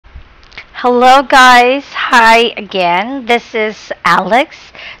Hello, guys. Hi again. This is Alex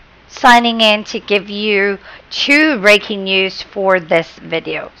signing in to give you two breaking news for this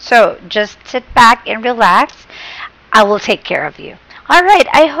video. So just sit back and relax. I will take care of you. Alright,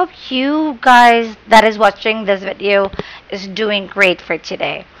 I hope you guys that is watching this video is doing great for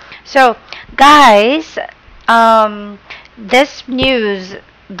today. So, guys, this news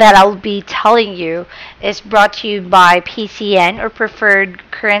that I'll be telling you is brought to you by PCN or Preferred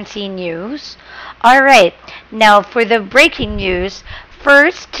Currency News. Alright, now for the breaking news,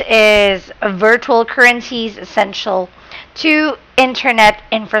 first is virtual currencies essential to internet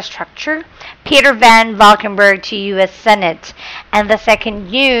infrastructure. Peter Van Valkenburg to U.S. Senate. And the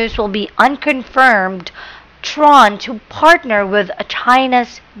second news will be unconfirmed Tron to partner with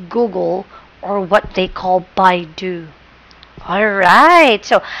China's Google, or what they call Baidu. Alright,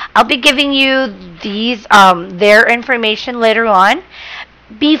 so I'll be giving you these their information later on.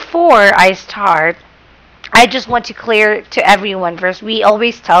 Before I start, I just want to clear to everyone first. We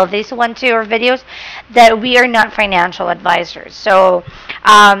always tell this one to our videos that we are not financial advisors. So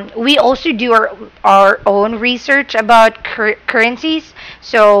we also do our own research about currencies.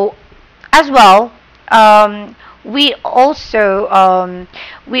 So as well, we also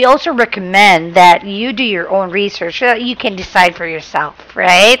recommend that you do your own research so that you can decide for yourself,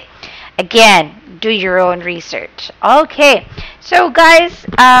 right? Again, do your own research. Okay, so guys,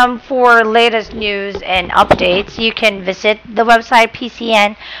 for latest news and updates, you can visit the website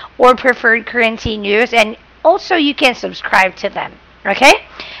PCN or Preferred Currency News, and also you can subscribe to them. Okay,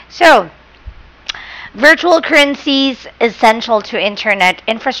 so virtual currencies essential to internet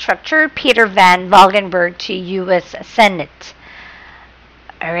infrastructure. Peter Van Valkenburg to U.S. Senate.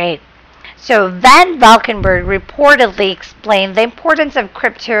 All right. So Van Valkenburg reportedly explained the importance of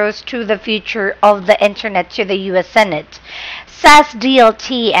cryptos to the future of the internet to the U.S. Senate. Says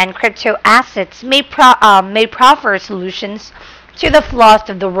DLT and crypto assets may proffer solutions to the flaws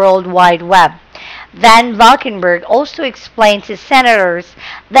of the World Wide Web. Van Valkenburg also explained to senators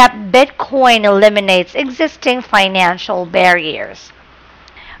that Bitcoin eliminates existing financial barriers.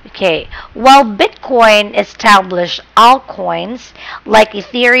 Okay, while Bitcoin established altcoins like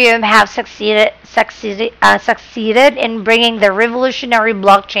Ethereum have succeeded in bringing the revolutionary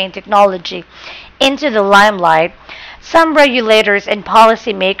blockchain technology into the limelight, some regulators and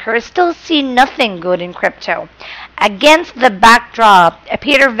policymakers still see nothing good in crypto. Against the backdrop,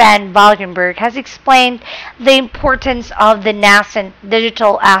 Peter Van Valkenburg has explained the importance of the nascent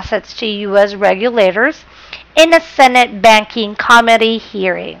digital assets to U.S. regulators in a Senate Banking Committee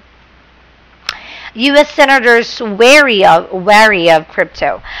hearing. U.S. senators wary of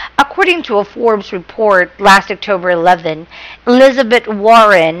crypto. According to a Forbes report last October 11, Elizabeth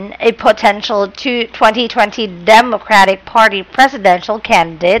Warren, a potential 2020 Democratic Party presidential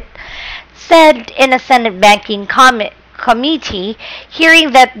candidate, said in a Senate Banking Committee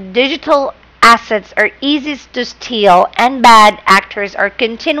hearing that digital assets are easy to steal and bad actors are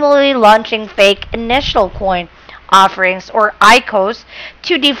continually launching fake initial coin offerings or ICOs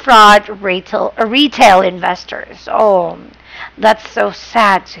to defraud retail investors. Oh, that's so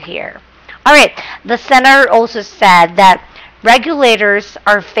sad to hear. Alright, the senator also said that regulators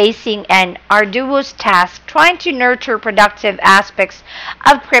are facing an arduous task trying to nurture productive aspects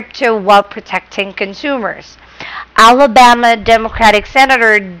of crypto while protecting consumers. Alabama Democratic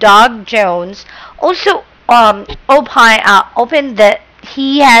Senator Doug Jones also opened that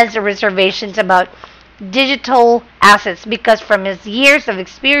he has reservations about digital assets because from his years of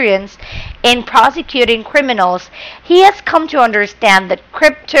experience in prosecuting criminals, he has come to understand that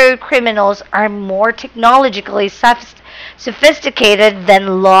crypto criminals are more technologically sophisticated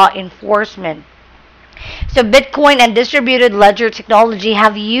than law enforcement. So Bitcoin and distributed ledger technology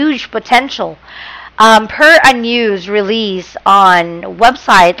have huge potential. Per a news release on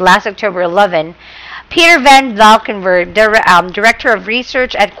website last October 11, Peter Van Valkenburg, Director of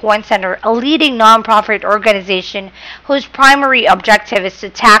Research at Coin Center, a leading nonprofit organization whose primary objective is to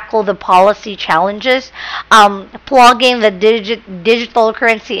tackle the policy challenges plaguing the digital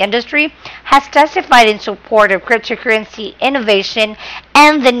currency industry, has testified in support of cryptocurrency innovation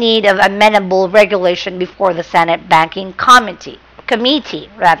and the need of amenable regulation before the Senate Banking Committee.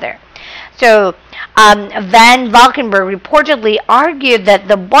 So, Van Valkenburg reportedly argued that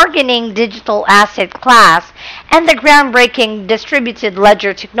the bargaining digital asset class and the groundbreaking distributed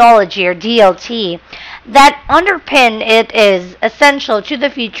ledger technology, or DLT, that underpin it is essential to the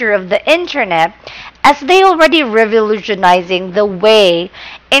future of the internet, as they already revolutionizing the way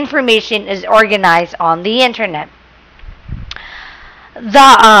information is organized on the internet. The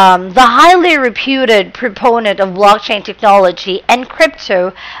highly reputed proponent of blockchain technology and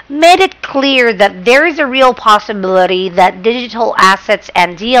crypto made it clear that there is a real possibility that digital assets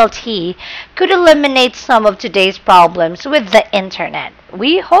and DLT could eliminate some of today's problems with the internet.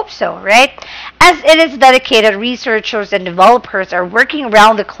 We hope so, right? As it is dedicated, researchers and developers are working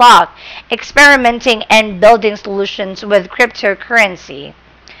around the clock, experimenting and building solutions with cryptocurrency.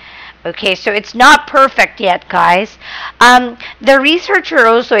 Okay, so it's not perfect yet, guys. The researcher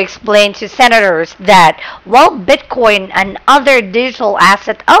also explained to senators that while Bitcoin and other digital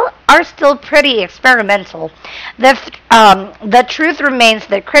assets are still pretty experimental, the truth remains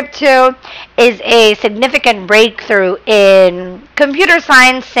that crypto is a significant breakthrough in computer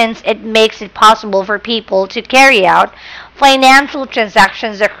science since it makes it possible for people to carry out financial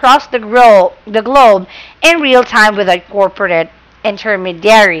transactions across the globe in real time without corporate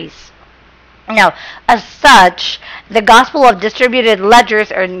intermediaries. Now, as such, the gospel of distributed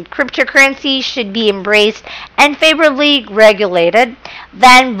ledgers and cryptocurrency should be embraced and favorably regulated,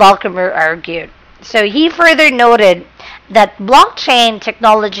 Van Valkenburg argued. So he further noted that blockchain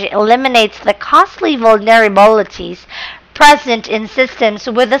technology eliminates the costly vulnerabilities present in systems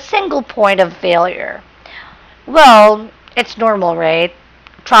with a single point of failure. Well, it's normal, right?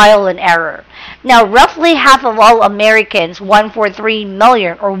 Trial and error. Now, roughly half of all Americans, 143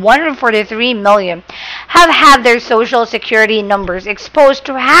 million or 143 million, have had their social security numbers exposed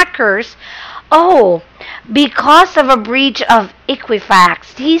to hackers. Oh, because of a breach of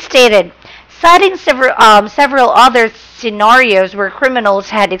Equifax, he stated, citing several other scenarios where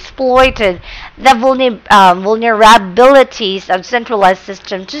criminals had exploited the vulnerabilities of centralized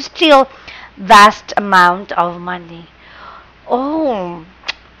systems to steal vast amount of money. Oh,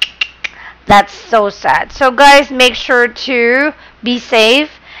 that's so sad. So guys, make sure to be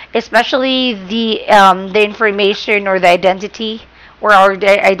safe, especially the information or the identity or our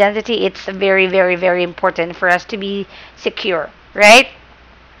identity. It's very, very, very important for us to be secure, right?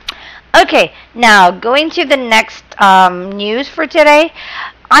 Okay, now going to the next news for today.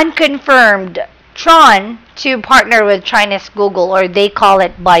 Unconfirmed Tron to partner with China's Google, or they call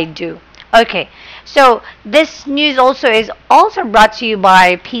it Baidu. Okay, so this news is also brought to you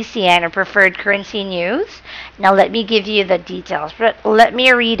by PCN, or Preferred Currency News. Now let me give you the details, but let me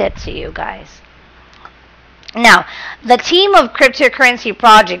read it to you guys. Now, the team of cryptocurrency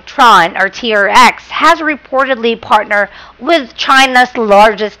project Tron, or TRX, has reportedly partnered with China's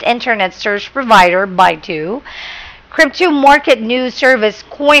largest internet search provider, Baidu. Crypto market news service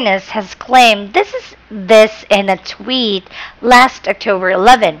Coinus has claimed this in a tweet last October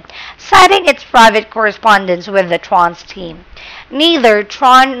 11, citing its private correspondence with the Tron's team. Neither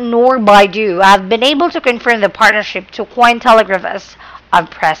Tron nor Baidu have been able to confirm the partnership to Cointelegraph as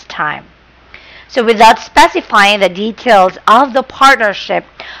of press time. So without specifying the details of the partnership,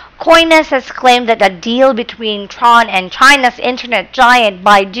 Coinus has claimed that a deal between Tron and China's internet giant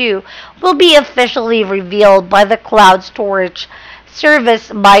Baidu will be officially revealed by the cloud storage service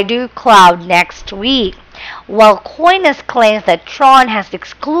Baidu Cloud next week. While Coinus claims that Tron has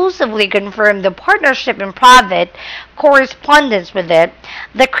exclusively confirmed the partnership in private correspondence with it,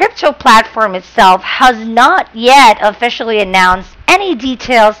 the crypto platform itself has not yet officially announced any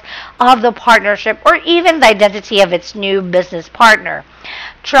details of the partnership or even the identity of its new business partner.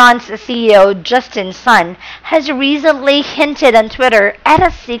 Tron's CEO Justin Sun has recently hinted on Twitter at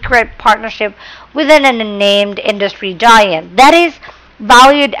a secret partnership with an unnamed industry giant that is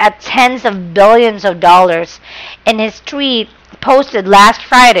valued at tens of billions of dollars. In his tweet posted last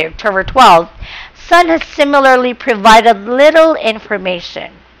Friday, October 12th, Sun has similarly provided little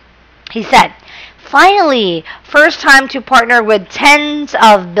information. He said, "Finally, first time to partner with tens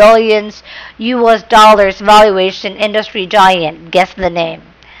of billions US dollars valuation industry giant. Guess the name."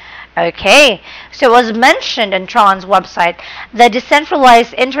 Okay, so as mentioned on Tron's website, the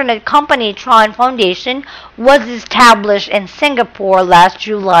decentralized internet company Tron Foundation was established in Singapore last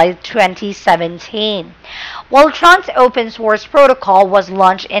July 2017, while Tron's open source protocol was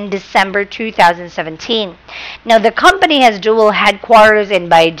launched in December 2017. Now, the company has dual headquarters in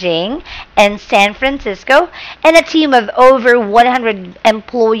Beijing and San Francisco, and a team of over 100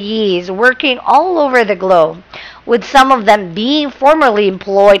 employees working all over the globe, with some of them being formerly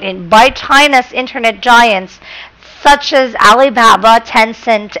employed by China's internet giants such as Alibaba,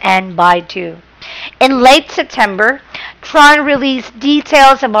 Tencent, and Baidu. In late September, Tron released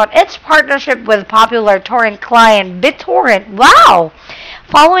details about its partnership with popular torrent client BitTorrent. Wow!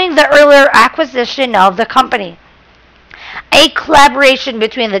 Following the earlier acquisition of the company. A collaboration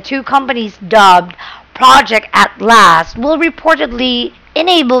between the two companies dubbed project at last will reportedly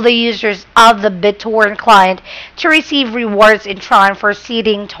enable the users of the BitTorrent client to receive rewards in Tron for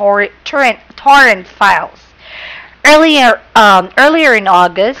seeding torrent files. Earlier in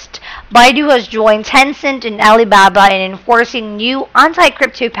August, Baidu has joined Tencent and Alibaba in enforcing new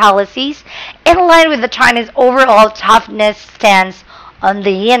anti-crypto policies in line with the China's overall toughness stance on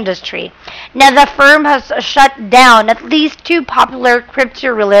the industry. Now, the firm has shut down at least two popular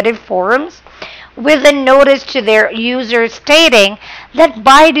crypto-related forums with a notice to their users stating that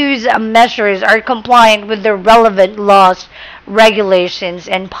Baidu's measures are compliant with the relevant laws, regulations,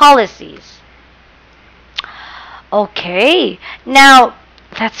 and policies. Okay, now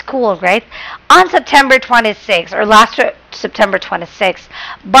that's cool, right? On September 26th, or last September 26th,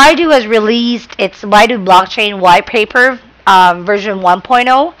 Baidu has released its Baidu blockchain white paper, version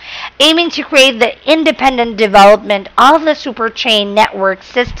 1.0, aiming to create the independent development of the superchain network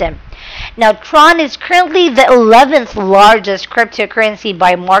system. Now, Tron is currently the 11th largest cryptocurrency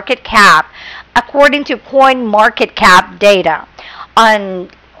by market cap, according to CoinMarketCap data. On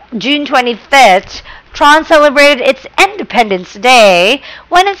June 25th, Tron celebrated its Independence Day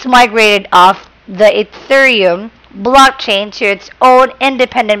when it's migrated off the Ethereum blockchain to its own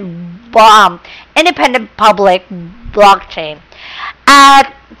independent public blockchain.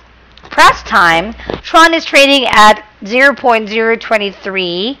 At press time, Tron is trading at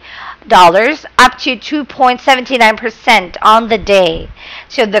 $0.023 up to 2.79% on the day.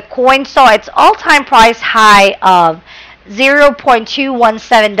 So the coin saw its all-time price high of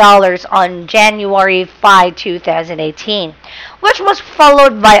 $0.217 on January 5, 2018, which was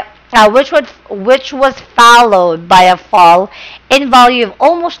followed by a fall in value of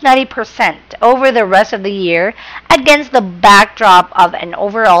almost 90% over the rest of the year against the backdrop of an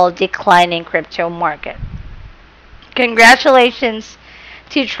overall declining crypto market. Congratulations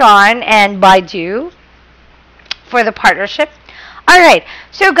to Tron and Baidu for the partnership. Alright,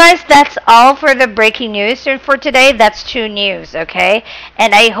 so guys, that's all for the breaking news. And for today, that's 2 news, okay?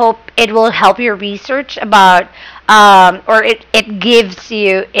 And I hope it will help your research about, or it gave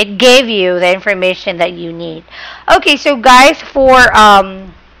you the information that you need. Okay, so guys,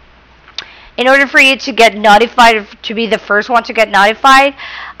 in order for you to get notified, to be the first one to get notified,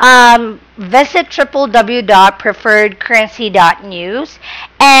 visit www.PreferredCurrency.News,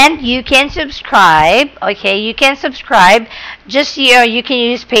 and you can subscribe. Okay, you can subscribe. Just you can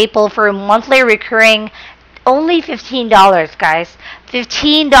use PayPal for monthly recurring, only $15, guys.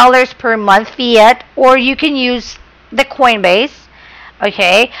 $15 per month fiat, or you can use the Coinbase.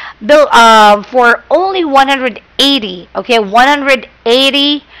 Okay, for only 180. Okay,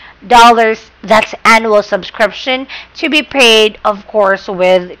 180 dollars. That's annual subscription to be paid, of course,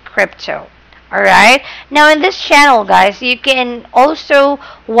 with crypto. Alright, now in this channel, guys, you can also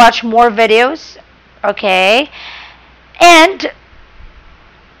watch more videos. Okay, and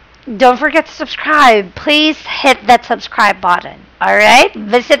don't forget to subscribe. Please hit that subscribe button. Alright,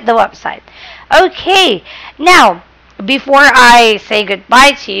 visit the website. Okay, now before I say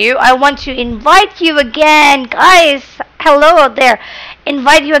goodbye to you, I want to invite you again, guys. Hello out there.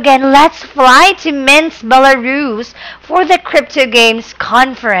 Invite you again. Let's fly to Minsk, Belarus for the Crypto Games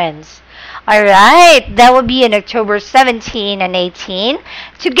Conference. Alright, that will be in October 17 and 18.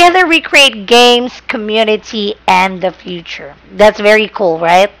 Together we create games, community, and the future. That's very cool,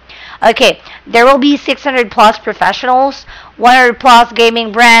 right? Okay, there will be 600 plus professionals, 100 plus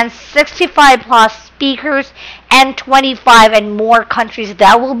gaming brands, 65 plus speakers, and 25 and more countries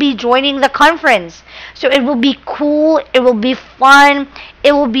that will be joining the conference. So it will be cool, it will be fun,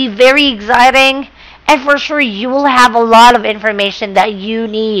 it will be very exciting, and for sure you will have a lot of information that you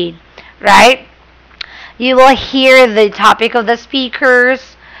need, right? You will hear the topic of the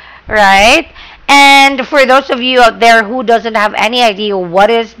speakers, right? And for those of you out there who doesn't have any idea what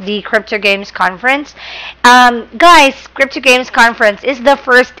is the Crypto Games Conference, guys, Crypto Games Conference is the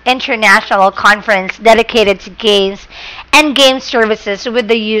first international conference dedicated to games and game services with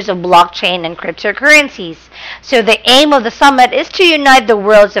the use of blockchain and cryptocurrencies. So the aim of the summit is to unite the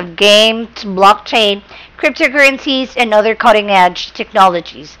worlds of games, blockchain, cryptocurrencies, and other cutting-edge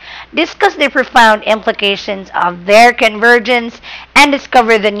technologies, discuss the profound implications of their convergence, and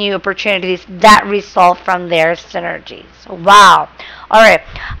discover the new opportunities that result from their synergies. Wow. Alright.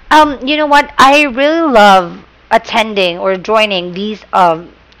 You know what? I really love attending or joining these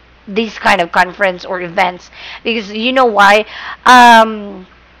kind of conference or events, because you know why?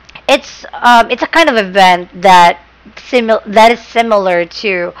 It's a kind of event that is similar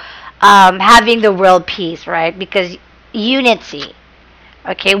to having the world peace, right? Because unity,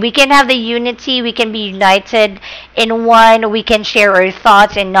 Okay, we can have the unity, we can be united in one, we can share our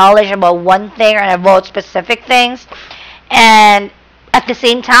thoughts and knowledge about one thing or about specific things. And at the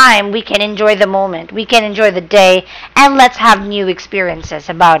same time, we can enjoy the moment, we can enjoy the day, and let's have new experiences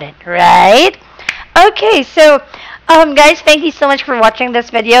about it, right? Okay, so guys, thank you so much for watching this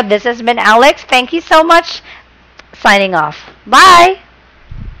video. This has been Alex. Thank you so much. Signing off. Bye.